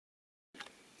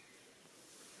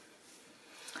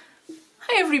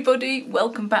everybody,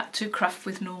 welcome back to Craft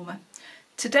with Norma.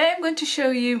 Today I'm going to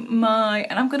show you and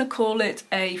I'm going to call it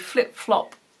a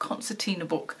flip-flop concertina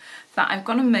book that I've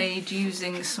gone and made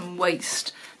using some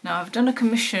waste. Now I've done a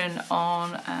commission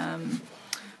on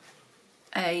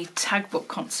a tag book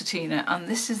concertina, and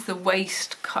this is the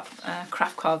waste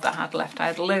craft card that I had left. I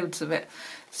had loads of it,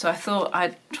 so I thought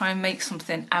I'd try and make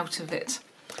something out of it.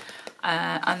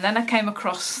 And then I came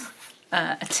across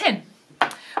a tin,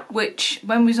 which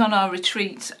when we was on our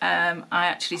retreat I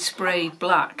actually sprayed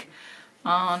black,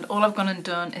 and all I've gone and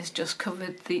done is just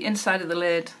covered the inside of the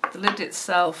lid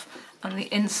itself and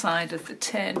the inside of the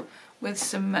tin with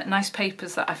some nice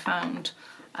papers that I found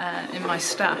in my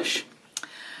stash.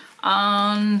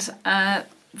 And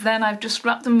then I've just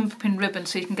wrapped them up in ribbon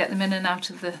so you can get them in and out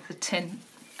of the tin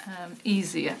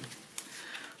easier.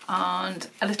 And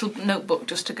a little notebook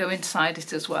just to go inside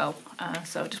it as well.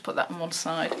 So I'll just put that on one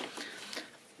side.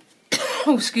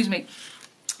 Oh, excuse me.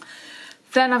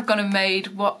 Then I've gone and made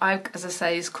what as I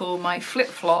say, is called my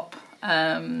flip-flop,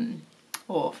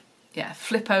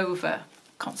 flip over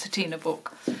concertina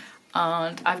book.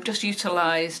 And I've just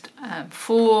utilised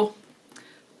 4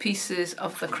 pieces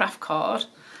of the craft card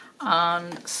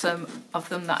and some of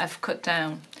them that I've cut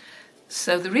down.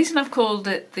 So the reason I've called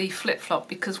it the flip-flop,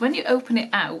 because when you open it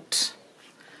out,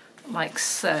 like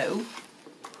so,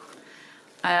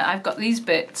 I've got these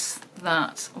bits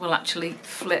that will actually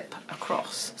flip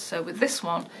across. So with this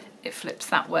one, it flips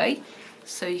that way.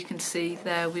 So you can see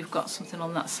there we've got something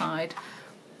on that side.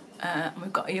 And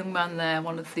we've got a young man there,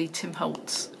 one of the Tim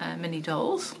Holtz mini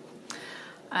dolls.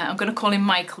 I'm going to call him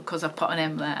Michael because I've put an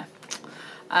M there.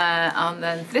 And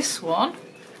then this one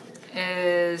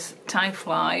is time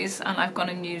flies, and I've gone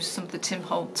and used some of the Tim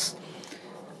Holtz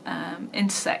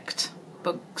insect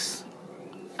bugs.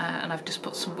 And I've just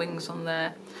put some wings on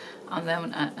there, and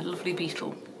then a lovely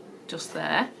beetle just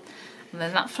there. And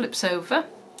then that flips over,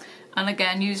 and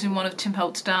again using one of Tim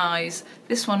Holtz dies.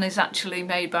 This one is actually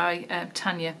made by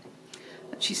Tanya,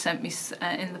 that she sent me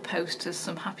in the post as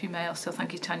some happy mail, so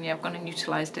thank you Tanya. I've gone and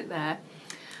utilised it there.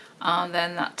 And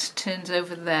then that turns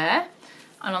over there,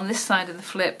 and on this side of the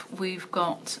flip we've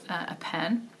got a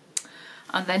pen.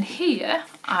 And then here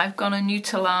I've gone and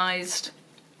utilised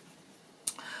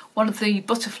one of the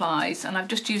butterflies, and I've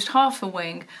just used half a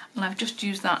wing, and I've just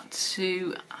used that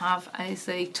to have as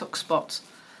a tuck spot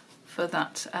for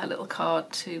that little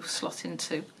card to slot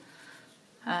into,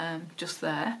 just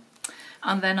there.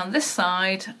 And then on this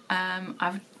side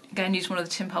I've again used one of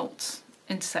the Tim Holtz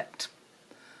insect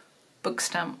bug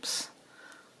stamps,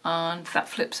 and that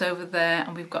flips over there,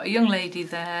 and we've got a young lady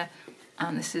there,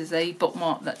 and this is a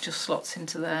bookmark that just slots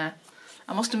into there.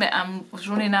 I must admit I was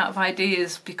running out of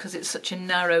ideas because it's such a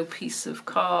narrow piece of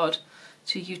card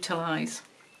to utilise.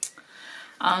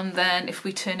 And then if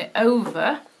we turn it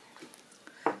over,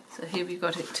 so here we've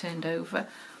got it turned over,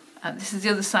 this is the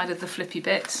other side of the flippy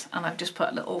bit, and I've just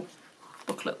put a little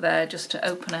booklet there just to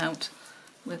open out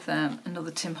with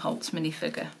another Tim Holtz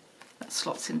minifigure that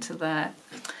slots into there,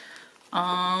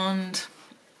 and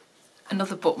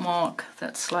another bookmark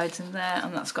that slides in there,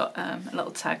 and that's got a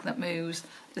little tag that moves,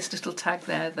 this little tag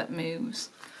there that moves,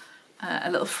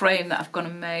 a little frame that I've gone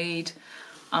and made,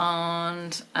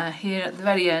 and here at the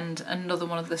very end another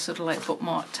one of the sort of like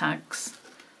bookmark tags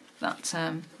that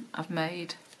I've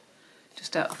made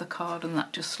just out of the card, and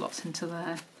that just slots into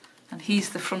there. And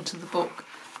he's the front of the book,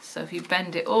 so if you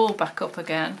bend it all back up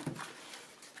again,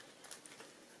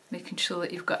 making sure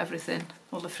that you've got everything,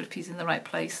 all the flippies in the right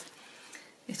place,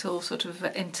 it all sort of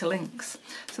interlinks.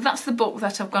 So that's the book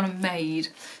that I've gone and made.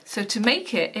 So to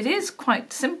make it, it is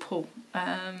quite simple,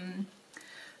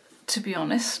 to be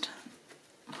honest,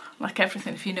 like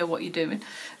everything if you know what you're doing.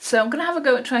 So I'm going to have a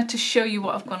go at trying to show you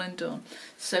what I've gone and done.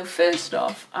 So first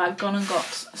off, I've gone and got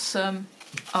some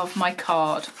of my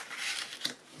card,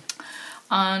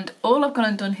 and all I've gone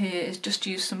and done here is just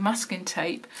use some masking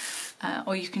tape,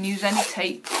 or you can use any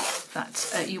tape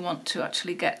that you want to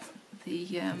actually get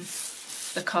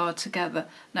the card together.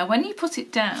 Now when you put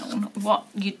it down, what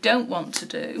you don't want to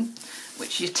do,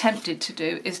 which you're tempted to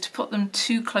do, is to put them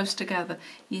too close together.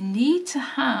 You need to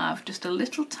have just a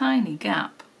little tiny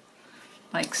gap,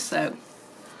 like so,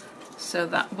 so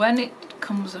that when it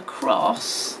comes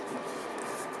across,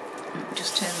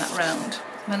 just turn that round,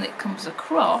 when it comes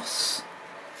across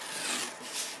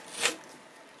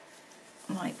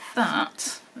like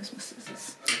that, where's my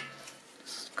scissors?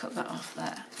 Just cut that off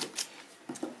there.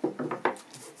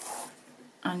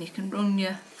 And you can run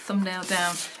your thumbnail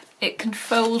down. It can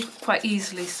fold quite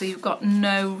easily, so you've got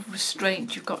no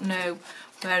restraint, you've got no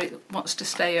where it wants to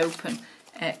stay open.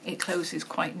 It closes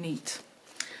quite neat.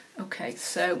 Okay,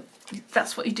 so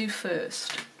that's what you do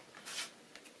first.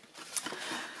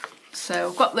 So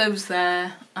I've got those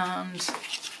there, and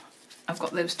I've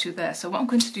got those two there. So what I'm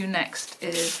going to do next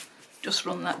is just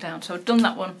run that down. So I've done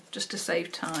that one just to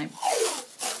save time.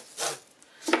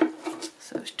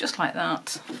 So it's just like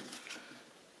that.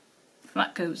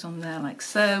 That goes on there like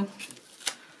so.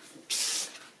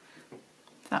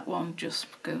 That one just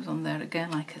goes on there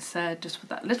again, like I said, just with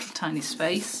that little tiny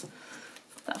space.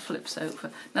 That flips over.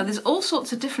 Now there's all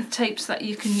sorts of different tapes that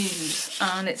you can use,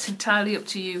 and it's entirely up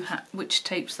to you which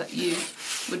tapes that you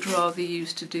would rather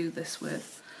use to do this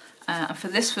with. And for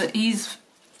this, for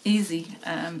easy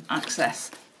access,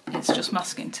 it's just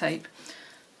masking tape.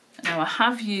 Now I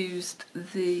have used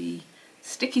the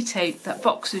sticky tape that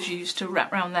boxers use to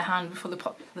wrap around their hand before they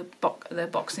put their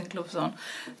boxing gloves on.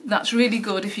 That's really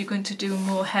good if you're going to do a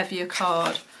more heavier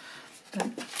card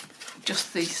than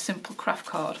just the simple craft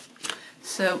card.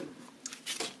 So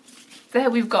there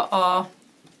we've got our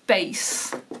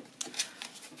base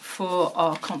for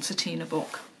our concertina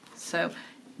book. So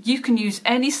you can use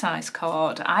any size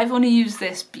card. I've only used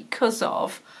this because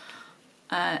of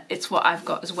it's what I've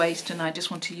got as waste, and I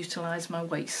just want to utilise my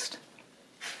waste.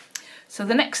 So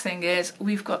the next thing is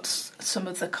we've got some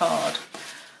of the card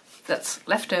that's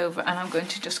left over, and I'm going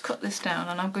to just cut this down,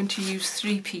 and I'm going to use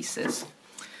 3 pieces.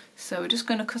 So we're just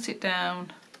going to cut it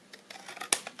down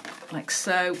like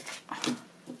so,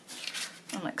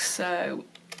 and like so.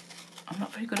 I'm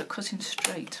not very good at cutting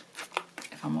straight,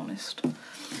 if I'm honest.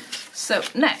 So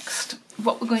next,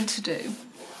 what we're going to do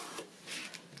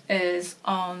is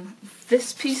on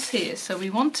this piece here, so we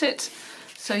want it,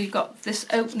 so you've got this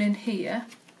opening here,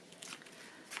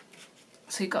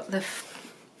 so you've got the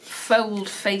fold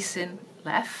facing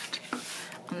left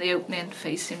and the opening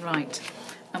facing right,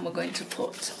 and we're going to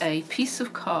put a piece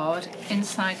of card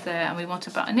inside there, and we want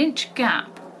about 1 inch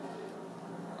gap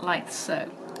like so.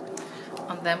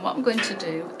 And then what I'm going to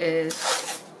do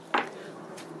is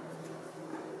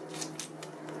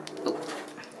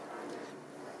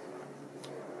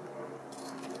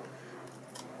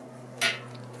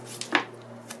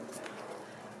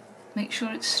make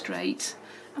sure it's straight,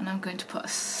 and I'm going to put a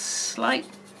slight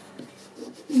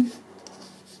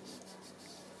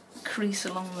crease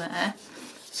along there,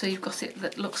 so you've got it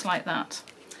that looks like that.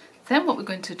 Then what we're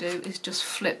going to do is just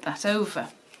flip that over,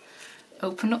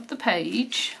 open up the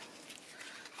page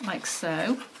like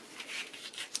so,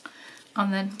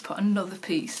 and then put another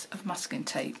piece of masking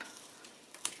tape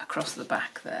across the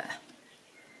back there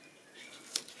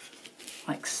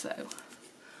like so.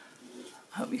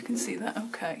 I hope you can see that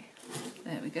okay.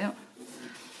 There we go.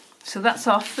 So that's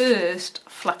our first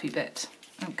flappy bit,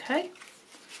 okay?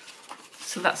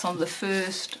 So that's on the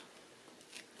first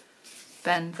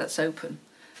bend that's open.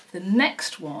 The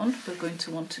next one we're going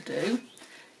to want to do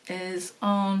is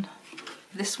on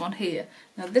this one here.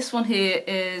 Now this one here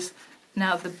is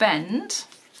now the bend,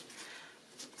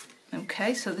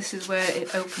 okay, so this is where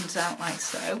it opens out like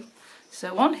so.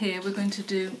 So on here we're going to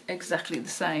do exactly the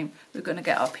same. We're going to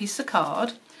get our piece of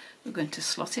card, we're going to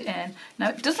slot it in. Now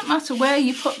it doesn't matter where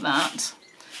you put that.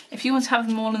 If you want to have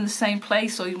them all in the same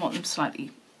place, or you want them slightly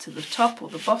to the top or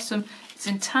the bottom, it's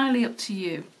entirely up to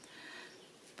you.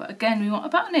 But again, we want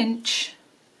about 1 inch.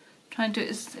 Try and do it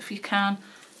as, if you can,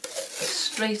 as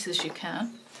straight as you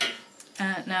can.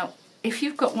 Now, if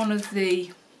you've got one of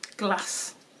the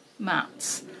glass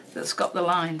mats that's got the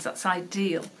lines, that's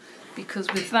ideal,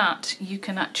 because with that you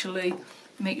can actually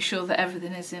make sure that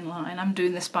everything is in line. I'm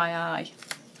doing this by eye.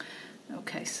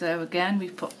 Okay, so again,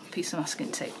 we've put a piece of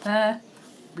masking tape there,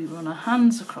 we run our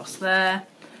hands across there,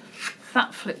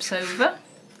 that flips over,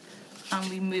 and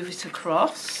we move it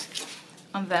across,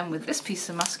 and then with this piece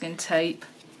of masking tape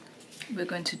we're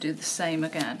going to do the same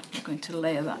again. We're going to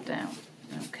layer that down,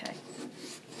 okay,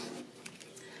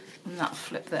 and that'll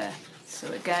flip there. So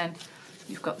again,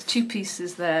 you've got the 2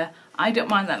 pieces there. I don't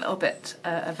mind that little bit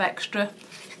of extra.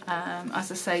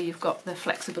 As I say, you've got the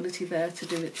flexibility there to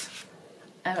do it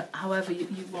however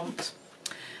you want.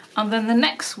 And then the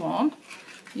next one,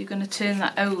 you're going to turn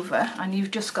that over, and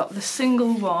you've just got the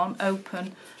single one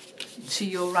open to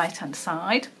your right hand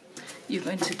side. You're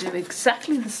going to do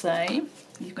exactly the same.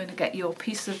 You're going to get your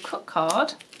piece of cut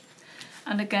card,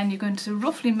 and again you're going to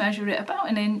roughly measure it about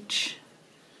 1 inch.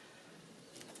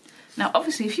 Now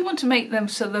obviously if you want to make them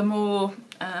so they're more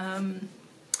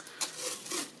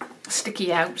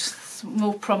sticky out,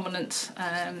 more prominent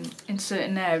in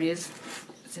certain areas,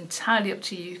 it's entirely up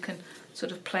to you. You can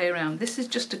sort of play around. This is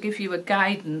just to give you a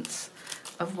guidance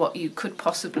of what you could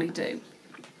possibly do.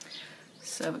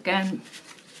 So again,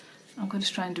 I'm going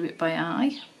to try and do it by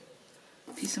eye.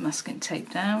 Piece of masking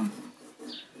tape down,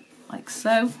 like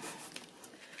so.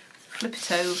 Flip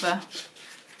it over,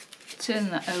 turn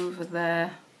that over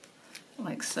there,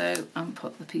 like so, and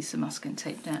put the piece of masking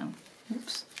tape down.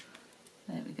 Oops,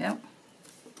 there we go.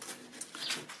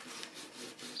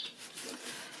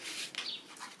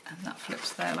 And that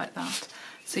flips there like that.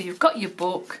 So you've got your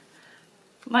book,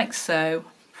 like so,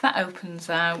 that opens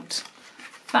out,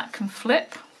 that can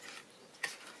flip,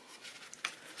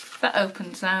 that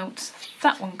opens out,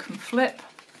 that one can flip,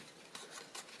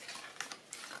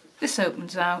 this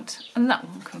opens out, and that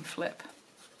one can flip.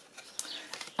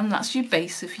 And that's your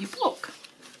base of your book.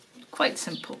 Quite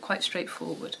simple, quite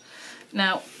straightforward.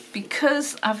 Now,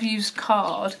 because I've used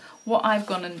card, what I've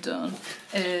gone and done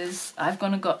is I've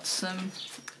gone and got some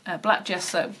black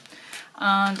gesso,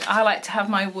 and I like to have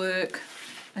my work,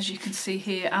 as you can see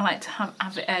here, I like to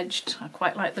have it edged. I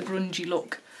quite like the grungy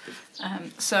look.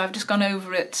 So I've just gone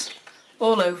over it,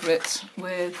 all over it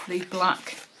with the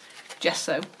black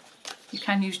gesso. You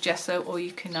can use gesso, or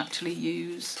you can actually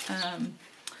use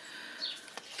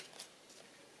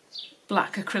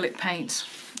black acrylic paint.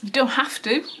 You don't have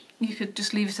to, you could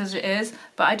just leave it as it is,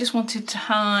 but I just wanted to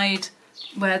hide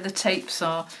where the tapes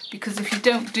are, because if you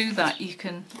don't do that, you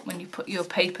can, when you put your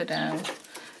paper down,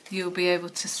 you'll be able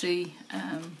to see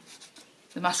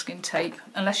the masking tape,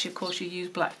 unless of course you use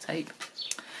black tape.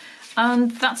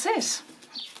 And that's it.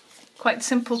 Quite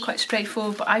simple, quite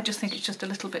straightforward, but I just think it's just a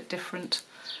little bit different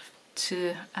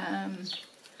to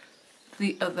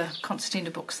the other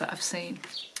Concertina books that I've seen.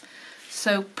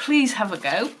 So please have a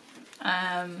go,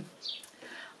 and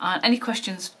any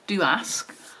questions do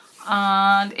ask,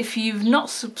 and if you've not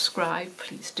subscribed,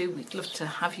 please do. We'd love to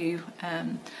have you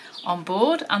on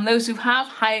board, and those who have,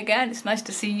 hi again, it's nice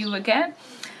to see you again,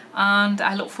 and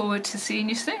I look forward to seeing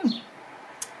you soon.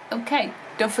 Okay,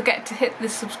 don't forget to hit the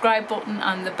subscribe button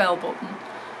and the bell button,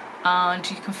 and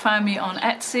you can find me on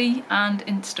Etsy and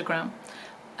Instagram.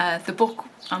 The book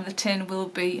and the tin will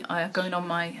be going on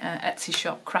my Etsy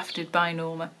shop, Crafted by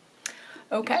Norma.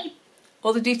 Okay,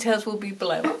 all the details will be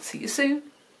below. See you soon.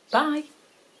 Bye.